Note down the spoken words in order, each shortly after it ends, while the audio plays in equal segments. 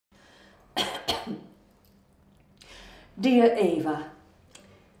Dear Ava,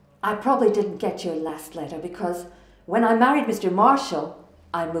 I probably didn't get your last letter because when I married Mr. Marshall,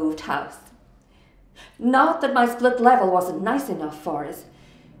 I moved house. Not that my split level wasn't nice enough for us,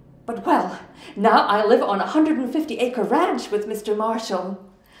 but well, now I live on a 150-acre ranch with Mr. Marshall.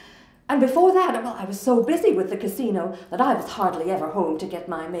 And before that, well, I was so busy with the casino that I was hardly ever home to get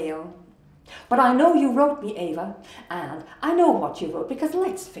my mail. But I know you wrote me, Ava, and I know what you wrote because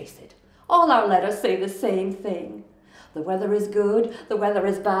let's face it, all our letters say the same thing. The weather is good, the weather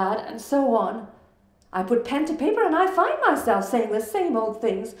is bad, and so on. I put pen to paper and I find myself saying the same old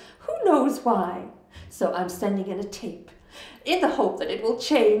things. Who knows why? So I'm sending in a tape, in the hope that it will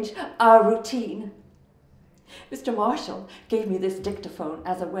change our routine. Mr. Marshall gave me this dictaphone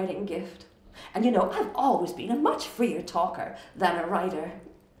as a wedding gift. And you know, I've always been a much freer talker than a writer.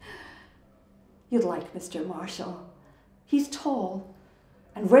 You'd like Mr. Marshall. He's tall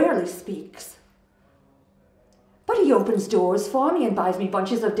and rarely speaks. But he opens doors for me and buys me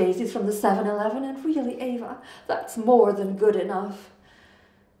bunches of daisies from the 7-Eleven, and really, Ava, that's more than good enough.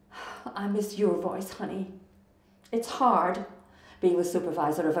 I miss your voice, honey. It's hard being the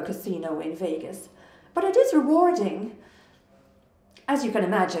supervisor of a casino in Vegas, but it is rewarding. As you can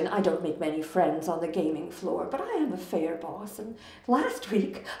imagine, I don't make many friends on the gaming floor, but I am a fair boss, and last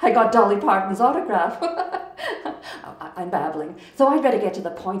week I got Dolly Parton's autograph. I'm babbling, so I'd better get to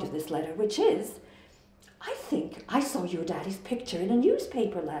the point of this letter, which is, I think I saw your daddy's picture in a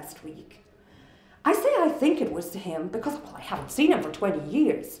newspaper last week. I say I think it was him because, well, I haven't seen him for 20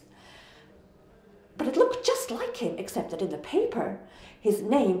 years. But it looked just like him, except that in the paper, his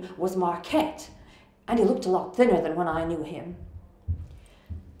name was Marquette, and he looked a lot thinner than when I knew him.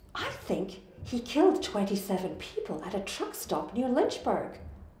 I think he killed 27 people at a truck stop near Lynchburg.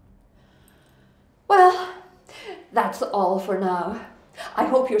 Well, that's all for now. I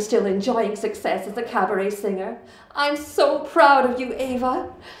hope you're still enjoying success as a cabaret singer. I'm so proud of you,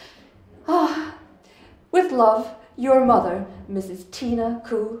 Ava. With love, your mother, Mrs. Tina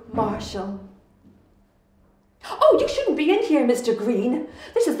Koo Marshall. Oh, you shouldn't be in here, Mr. Green.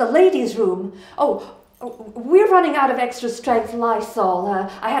 This is the ladies' room. Oh, we're running out of extra strength Lysol.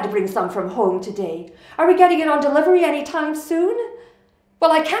 I had to bring some from home today. Are we getting it on delivery anytime soon?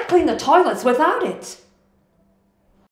 Well, I can't clean the toilets without it.